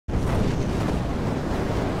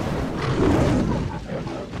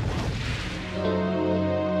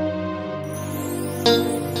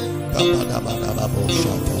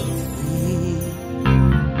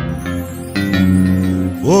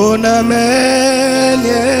Ona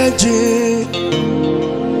menyeji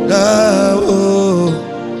nao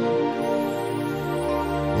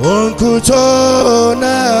onkuto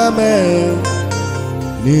na menida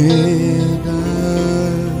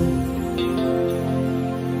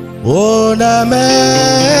ona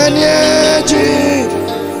menyeji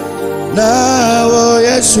nao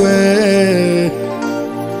Yeswe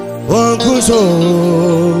onkuto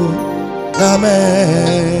na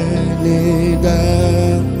menida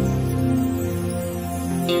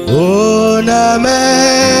ona menyeji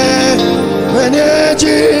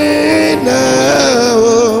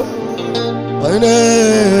nao ane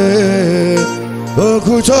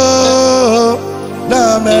okuto na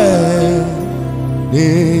menida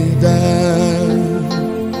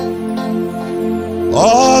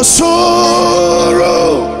osoro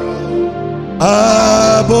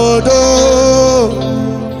abodo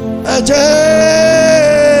aje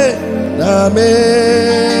na me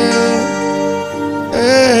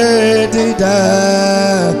edida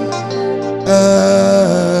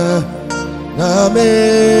na me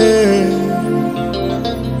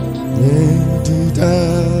edida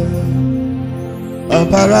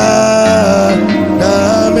ampara na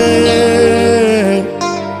me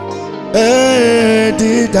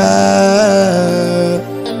edida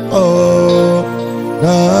oh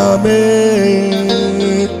na me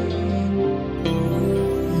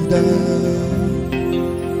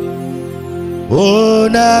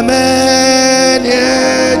ona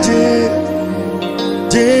menyeji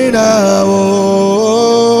jina o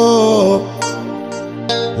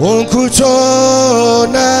onkuto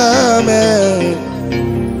na menida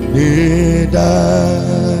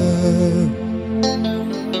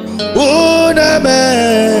ona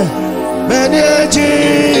menyeji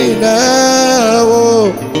na o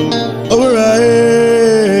orai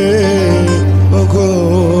onko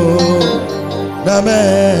na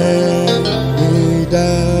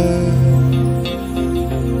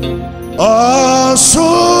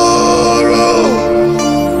osoro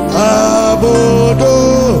abodo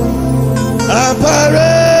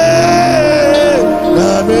apare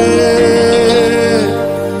na me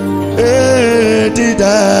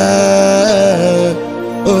edida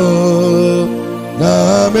oh na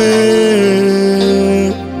me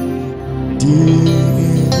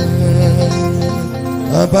dida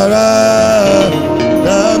apara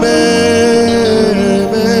na me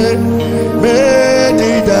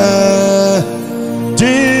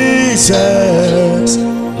Jesus,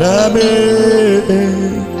 Name,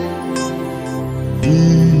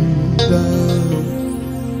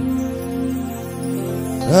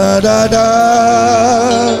 da da da,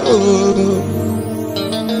 oh,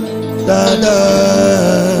 da da,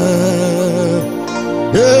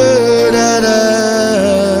 yeah, da da,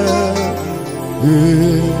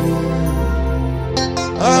 yeah.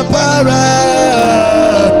 Apara,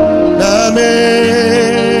 Name.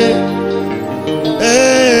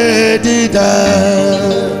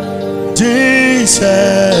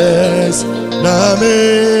 Jesus, Name,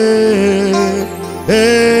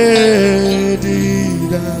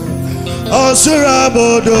 edida,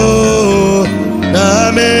 osurabodo,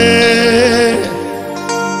 Name,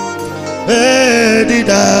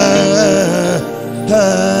 edida,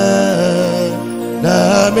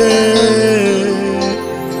 Name,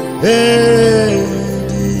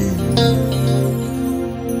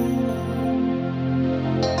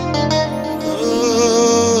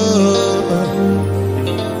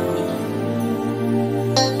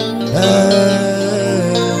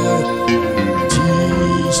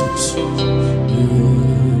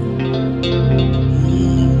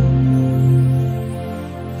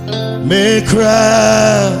 me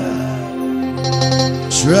cry,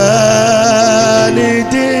 Trinity,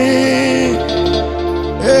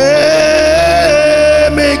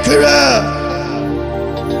 me cry,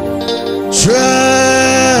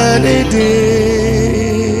 Trinity,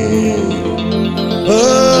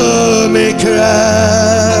 oh me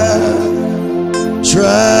cry,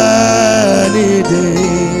 Trinity,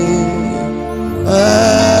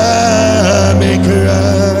 ah me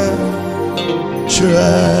cry, Trinity.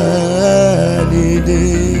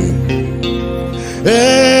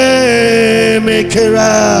 Make her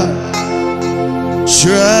out,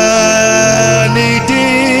 Trinity,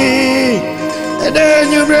 and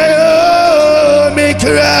then you make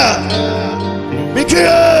her out,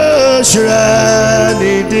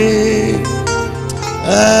 Trinity,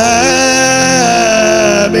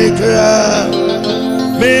 make her out,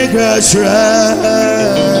 Trinity,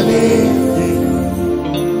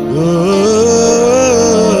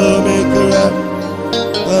 oh, make her out.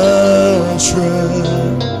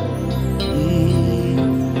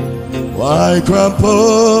 why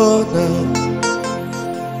crampona,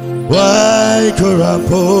 why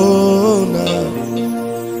crampona,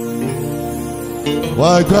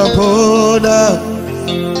 why crampona,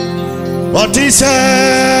 what is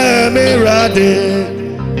a mirade,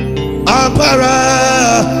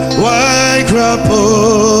 ampara, why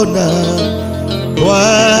crampona,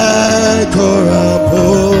 why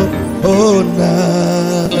crampona,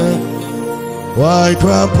 why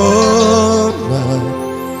crampona.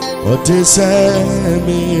 What is a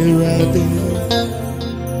mirade?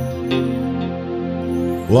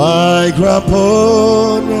 Why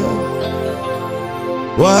grapona?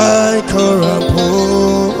 Why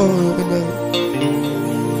corapona?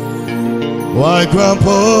 Why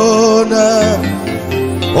grapona?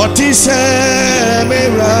 What is a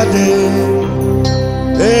mirade?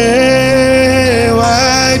 Hey,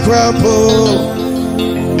 why grapona?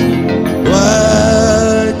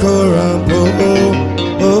 Why corapona?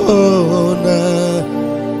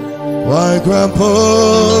 Why grandpa?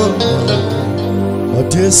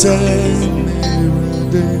 What is a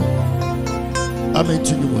mirade? I'm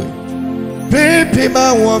into you. Baby,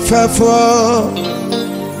 my one for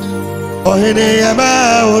oh, any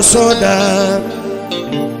ama was so down.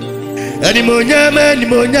 Any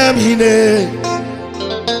monyam, hine.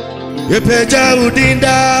 You pay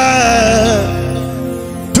Jaudinda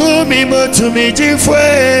to me, but to me,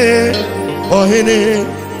 Jifwe. Oh, hine,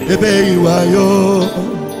 the baby, you are yo.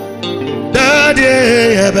 Daddy,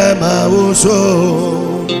 ebe ma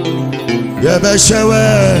uso, ebe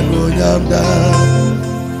shewe nunyamda.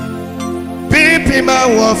 Pipi ma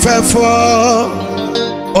wafefo,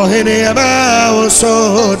 ohini eba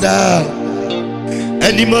uso da.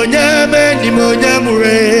 Eni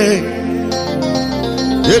monyamure,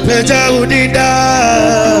 epeja udinda.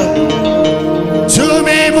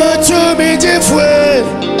 Tumi jifwe,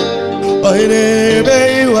 ohini ebe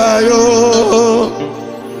iwayo.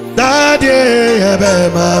 Daddy, ebe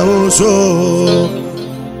ma uso,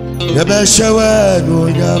 ebe shewe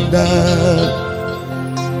nunyamda.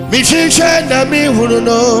 Mi fiche na mi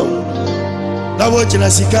huno, na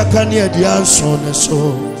wojina sikaka ni edianso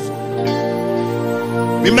neso.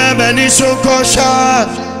 Mi mama ni so kosha,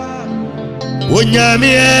 wonyami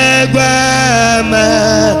egwama.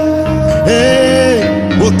 Hey,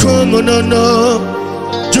 wokumu no,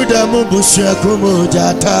 juda mubusu akumu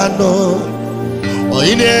jatano.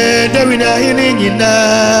 Oine dawina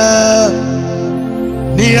hinina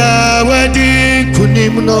ni awadi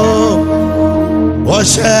kunimno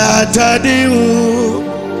washa atadiu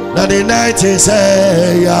na the night is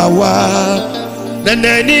yawa na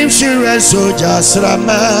nanim shira soja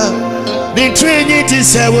srama ni trinity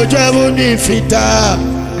se wojabo ni fita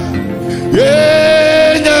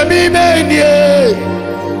ye nyami menye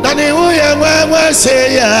na ni uya mwa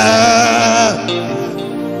se ya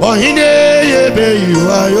ohine yebe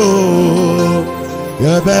yuayo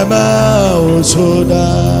yebe ma osoda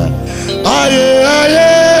aye aye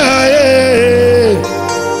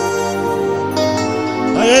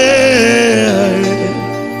aye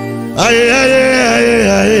aye aye aye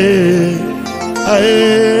aye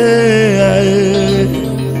aye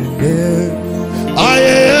aye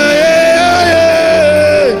aye aye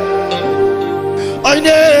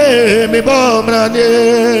aye mi bomrane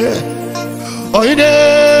oine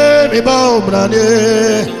mi bomrane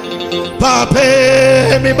pape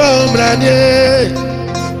mi bomrane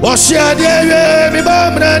wasiadie mi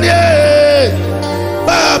bomrane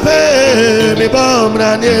pape mi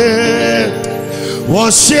bomrane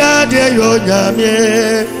wasiadie yo nyame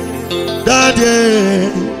dade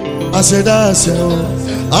asedase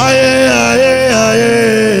aye aye aye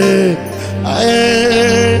aye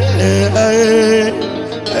aye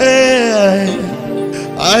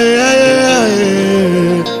aye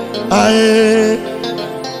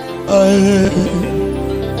aye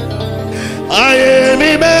aye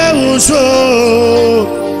mi me uso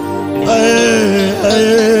aye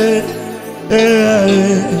aye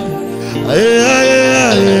aye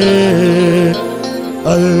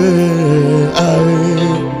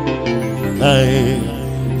aye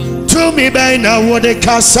to me by now what the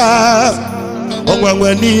casa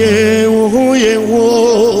ogwani e wo ye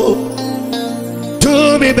wo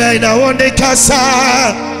to me by now what the casa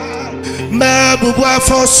ma bubu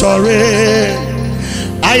afọ sorry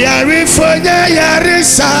ayari fonya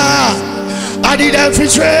yarisa adida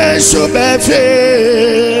fitre so befe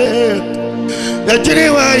ejiri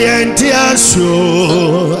wa yentiaso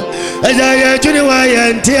eja ejiri wa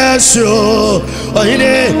yentiaso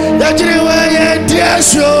oyine ejiri wa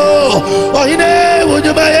yentiaso oyine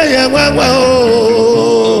wonyuma ye nwanwa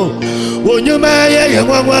o wonyuma ye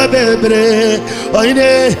nwanwa bebre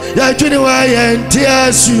oyine ejiri wa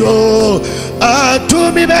yentiaso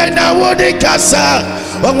to me by now what they casa.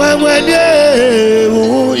 When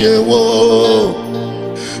you wo.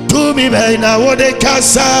 To me by now what they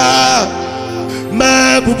casa.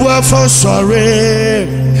 Ma bubua for sorry.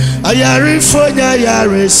 Ayari fonya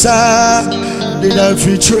yari sa. Did I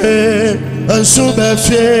feature and so be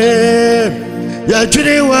fair. Ya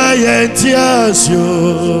juni wa yentias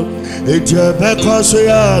yo. It your because we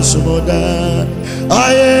are smoda.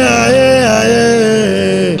 Aye aye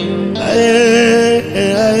aye aye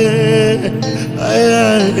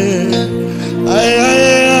aye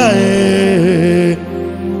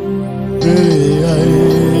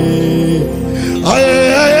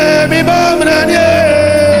aye aye mi bamranye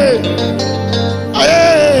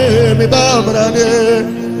aye mi bamranye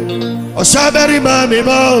osaberi ma mi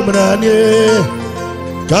bamranye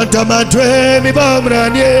kanta matwe mi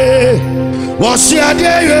bamranye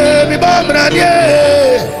wasiade mi bamranye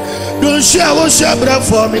dunshia wosabra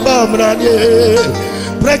for mi bamranye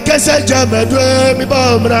prekese jamedwe mi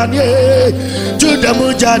bamranye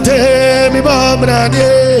judamujate mi bamranye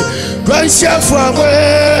Gracia fue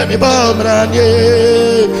mi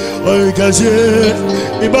bombranie, hoy casi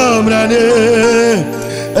mi bombranie,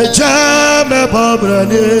 echame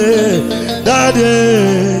bombranie,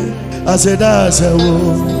 daddy, hace das wo,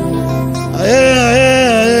 aye aye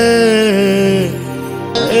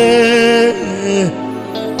aye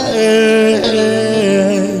aye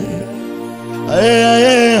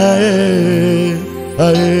aye aye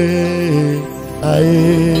aye.